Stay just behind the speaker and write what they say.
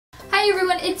Hi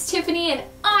everyone, it's Tiffany and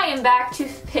I am back to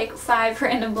pick 5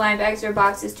 random blind bags or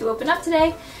boxes to open up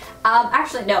today.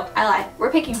 Actually no, I lied. We're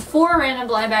picking 4 random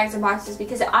blind bags or boxes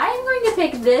because I am going to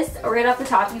pick this right off the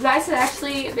top. You guys have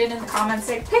actually been in the comments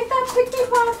saying, pick that Pikmi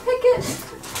pop, pick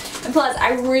it. And plus,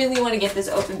 I really want to get this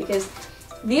open because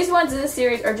these ones in this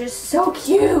series are just so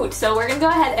cute. So we're going to go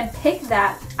ahead and pick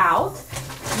that out.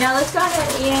 Now let's go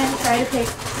ahead and try to pick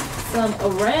some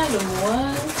random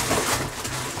ones.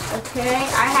 Okay,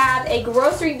 I have a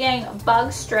Grossery Gang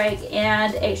Bug Strike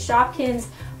and a Shopkins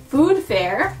Food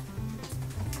Fair.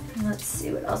 Let's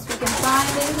see what else we can find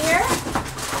in here.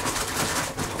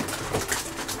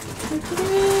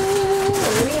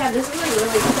 What do we have? This is like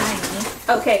really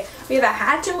tiny. Okay, we have a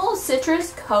Hatchimals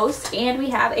Citrus Coast and we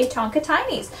have a Tonka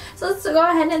Tinies. So let's go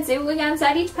ahead and see what we got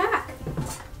inside each pack.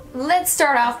 Let's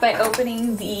start off by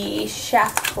opening the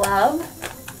Chef Club.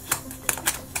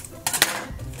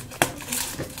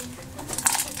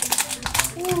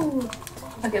 Ooh.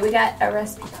 Okay, we got a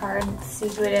recipe card. Let's see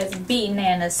who it is.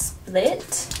 Banana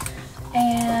split.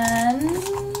 And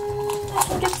I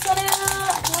can get this one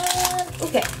out.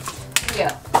 Okay, here we go.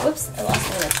 Whoops, I lost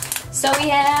the lid. So we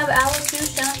have our 2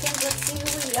 Shopkins. Let's see who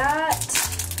we got.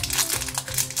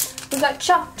 We got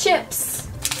chopped chips.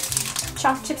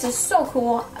 Chopped chips is so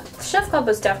cool. Chef Club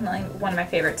was definitely one of my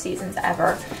favorite seasons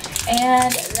ever.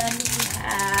 And then we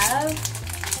have,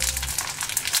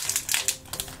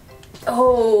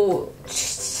 oh,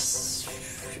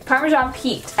 Parmesan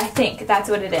Pete, I think that's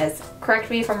what it is. Correct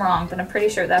me if I'm wrong, but I'm pretty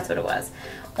sure that's what it was.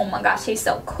 Oh my gosh, he's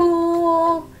so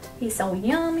cool. He's so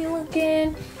yummy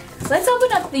looking. Let's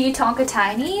open up the Tonka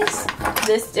Tinies.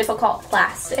 This difficult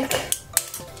plastic.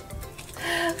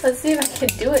 Let's see if I can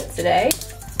do it today.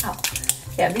 Oh,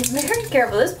 yeah, be very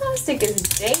careful. This plastic is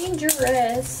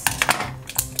dangerous.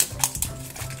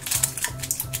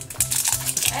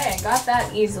 Okay, got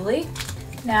that easily.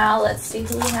 Now let's see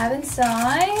who we have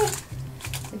inside.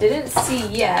 I didn't see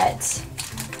yet.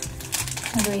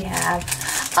 What do we have?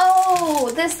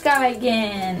 Oh, this guy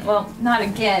again. Well, not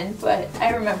again, but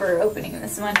I remember opening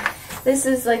this one. This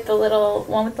is like the little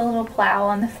one with the little plow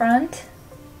on the front.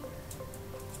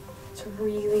 It's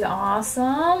really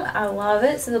awesome. I love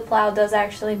it. So the plow does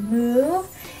actually move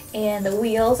and the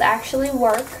wheels actually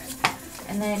work.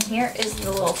 And then here is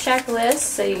the little checklist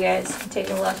so you guys can take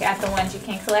a look at the ones you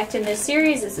can collect in this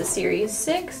series. This is series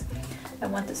 6. I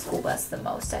want the school bus the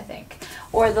most, I think.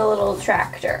 Or the little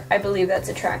tractor. I believe that's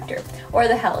a tractor. Or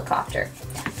the helicopter.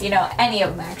 You know, any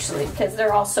of them actually, because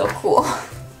they're all so cool.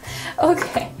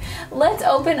 Okay, let's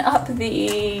open up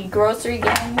the Grossery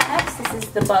Gang next. This is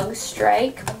the Bug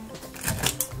Strike.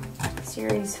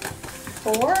 Series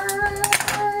 4?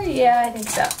 Yeah, I think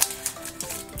so.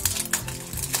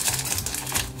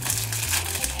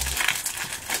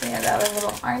 We have our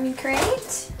little army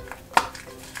crate.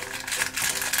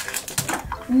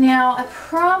 Now, I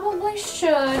probably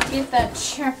should get that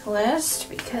checklist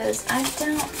because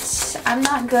I'm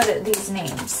not good at these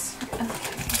names. Okay.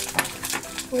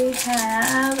 We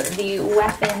have the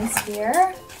weapons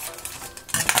here.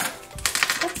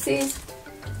 Oopsies.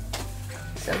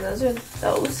 So those are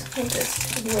those. We'll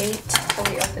just wait till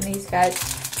we open these guys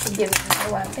to give them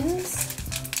their weapons.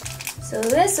 So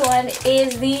this one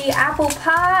is the apple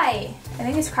pie. I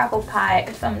think it's crapple pie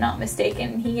if I'm not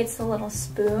mistaken. He gets the little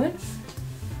spoon.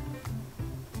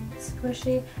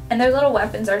 Squishy. And their little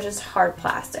weapons are just hard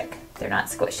plastic. They're not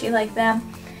squishy like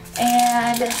them.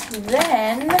 And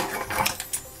then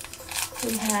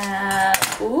we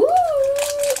have, ooh,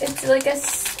 it's like a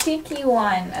sticky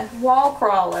one, a wall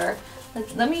crawler.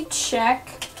 Let me check.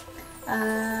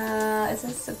 Is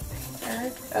this a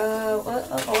parrot?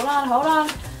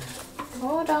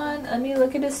 Hold on. Let me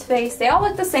look at his face. They all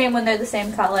look the same when they're the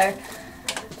same color.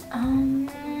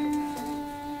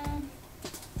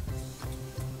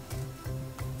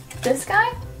 This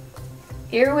guy?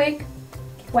 Earwig?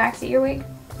 Waxy earwig?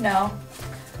 No.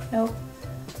 Nope.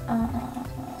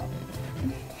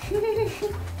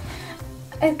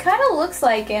 It kind of looks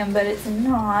like him, but it's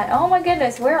not. Oh my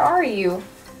goodness, where are you?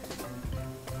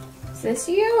 Is this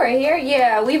you right here?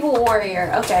 Yeah, Weevil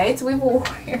Warrior. Okay, it's Weevil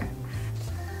Warrior.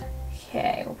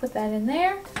 Okay, we'll put that in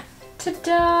there.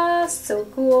 Ta-da! So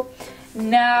cool.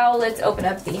 Now let's open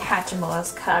up the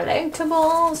Hatchimals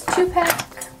Collectibles 2-pack.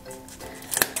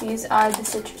 These are the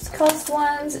Citrus Coast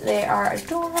ones. They are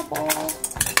adorable.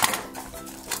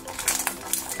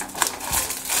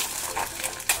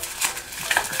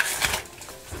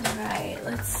 Alright,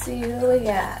 let's see what we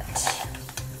got.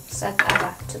 Set that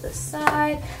off to the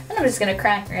side. And I'm just going to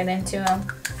crack right into them.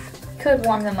 Could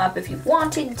warm them up if you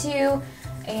wanted to.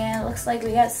 And it looks like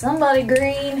we got somebody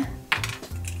green.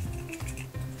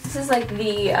 This is like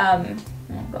the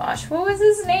gosh, what was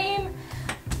his name?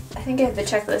 I think I have the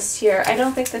checklist here. I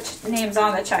don't think the name's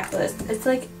on the checklist. It's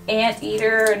like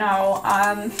Anteater. No,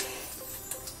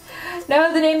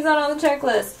 no, the name's not on the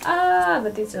checklist.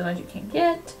 But these are the ones you can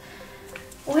get.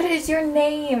 What is your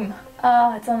name?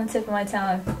 Oh, it's on the tip of my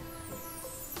tongue.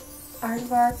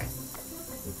 Aardvark.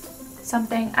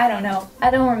 Something. I don't know.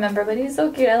 I don't remember, but he's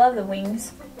so cute. I love the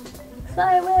wings.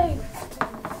 Fly away.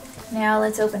 Now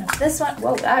let's open up this one.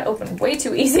 Whoa, that opened way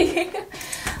too easy.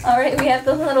 Alright, we have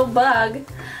the little bug.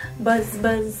 Buzz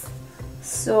Buzz.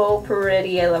 So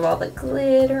pretty. I love all the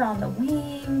glitter on the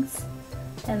wings.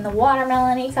 And the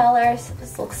watermelon-y colors.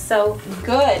 This looks so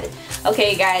good.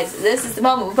 Okay, guys, this is the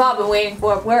moment we've all been waiting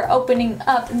for. We're opening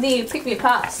up the Pikmi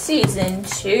Pop Season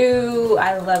 2.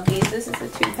 I love these. This is the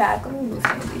 2-pack. Let me move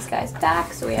some of these guys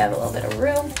back so we have a little bit of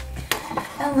room.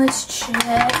 And let's check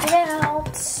it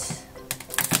out.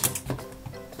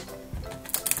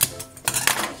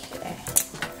 Okay.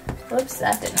 Whoops,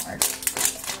 that didn't work.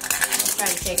 Let's try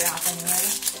to take it off anyway.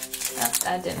 Oh,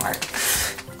 that didn't work.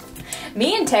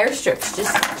 Me and tear strips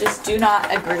just do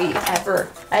not agree ever.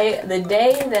 The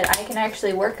day that I can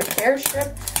actually work a tear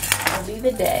strip will be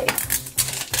the day.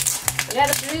 We got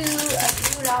a blue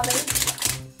dollar.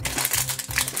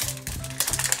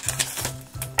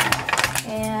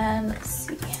 And let's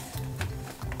see. Okay.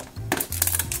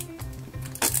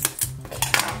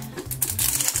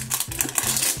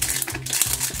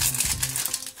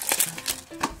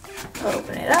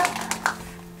 Open it up.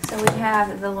 So we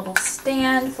have the little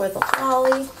stand for the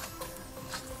lolly.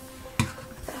 Put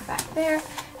that back there.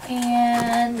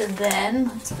 And then,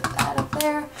 let's put that up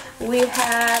there. We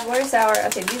have, where's our,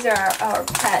 okay, these are our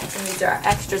pets and these are our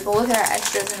extras. We'll look at our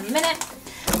extras in a minute.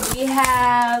 We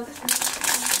have,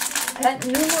 pet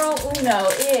numero uno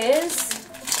is,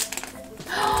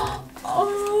 oh,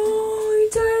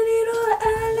 it's our little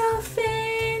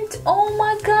elephant. Oh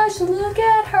my gosh, look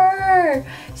at her.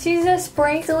 She's a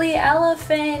sprinkly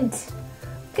elephant.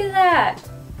 Look at that.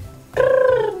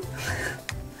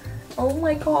 Oh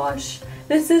my gosh.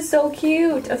 This is so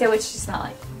cute. Okay, what's she smell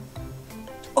like?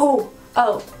 Oh,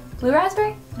 blue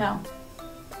raspberry? No.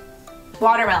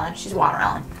 Watermelon. She's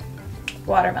watermelon.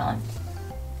 Watermelon.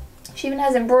 She even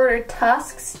has embroidered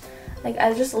tusks. Like,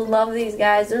 I just love these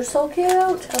guys. They're so cute.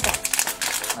 Okay.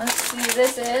 Let's see.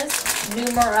 This is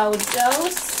numero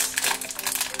dos.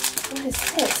 What is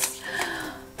this?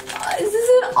 Is this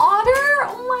an otter?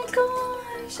 Oh my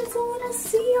gosh, it's a little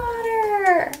sea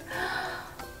otter.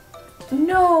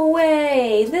 No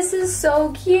way, this is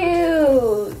so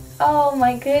cute. Oh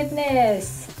my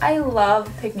goodness. I love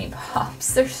Pikmi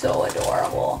Pops, they're so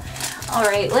adorable.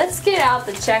 Alright, let's get out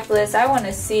the checklist. I want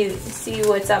to see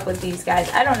what's up with these guys.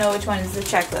 I don't know which one is the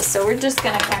checklist, so we're just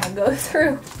going to kind of go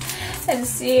through and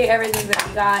see everything that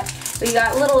we got. We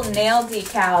got little nail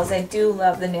decals. I do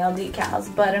love the nail decals,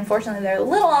 but unfortunately they're a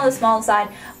little on the small side.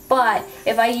 But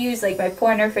if I use like my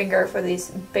pointer finger for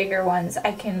these bigger ones,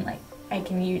 I can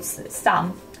use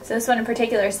some. So this one in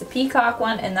particular is the peacock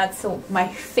one, and that's my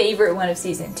favorite one of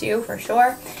season 2 for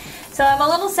sure. So I'm a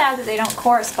little sad that they don't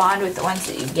correspond with the ones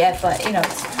that you get, but you know,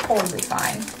 it's totally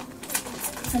fine.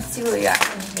 Let's see what we got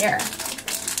in here.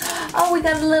 Oh, we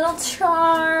got a little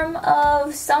charm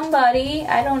of somebody.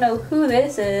 I don't know who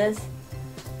this is.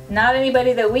 Not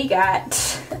anybody that we got.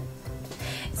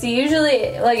 So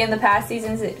usually, like in the past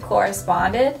seasons, it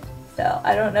corresponded. So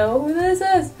I don't know who this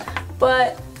is.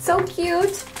 But so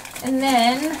cute. And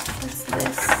then, what's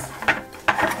this?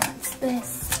 What's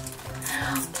this?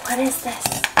 What is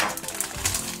this?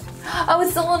 Oh,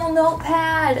 it's a little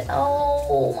notepad.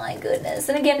 Oh my goodness.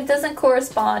 And again, it doesn't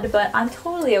correspond, but I'm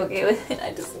totally okay with it.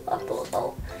 I just love the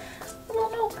little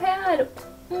notepad.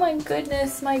 Oh my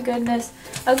goodness, my goodness.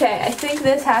 Okay, I think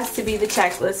this has to be the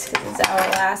checklist because it's our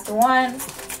last one.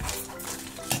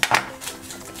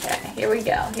 Okay, here we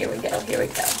go, here we go, here we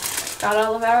go. Got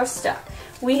all of our stuff.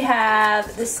 We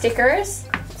have the stickers.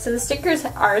 So the stickers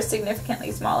are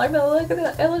significantly smaller, but look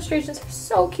at the illustrations, they're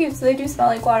so cute. So they do smell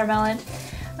like watermelon.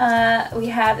 We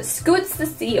have Scoots the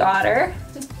sea otter.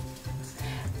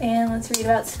 And let's read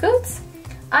about Scoots.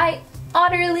 I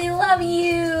utterly love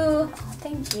you. Oh,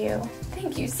 thank you.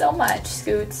 Thank you so much,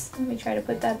 Scoots. Let me try to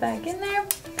put that back in there.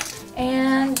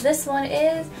 And this one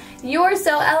is, you're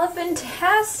so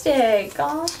elephantastic.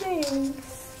 Oh,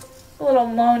 thanks. Little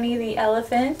Moni the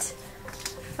elephant.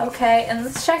 Okay, and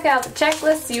let's check out the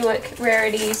checklist, see what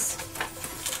rarities.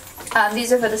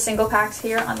 These are for the single packs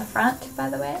here on the front, by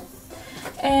the way.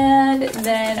 And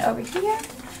then over here,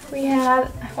 we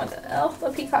have,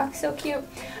 the peacock, so cute.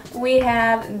 We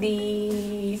have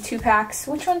the 2 packs.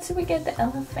 Which ones did we get? The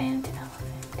elephant.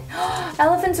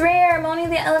 Elephant's rare. Moni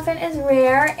the elephant is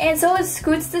rare. And so is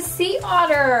Scoots the sea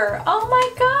otter. Oh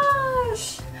my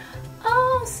gosh.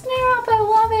 Oh snap, I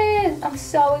love it. I'm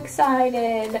so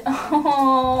excited.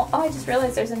 Oh, I just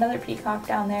realized there's another peacock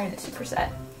down there in the super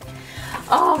set.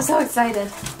 Oh, I'm so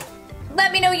excited.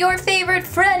 Let me know your favorite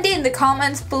friend in the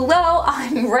comments below.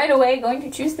 I'm right away going to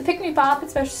choose the Pikmi Pop,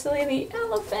 especially the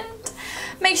elephant.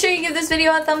 Make sure you give this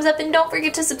video a thumbs up and don't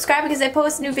forget to subscribe because I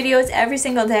post new videos every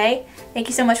single day. Thank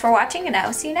you so much for watching and I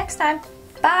will see you next time.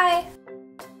 Bye!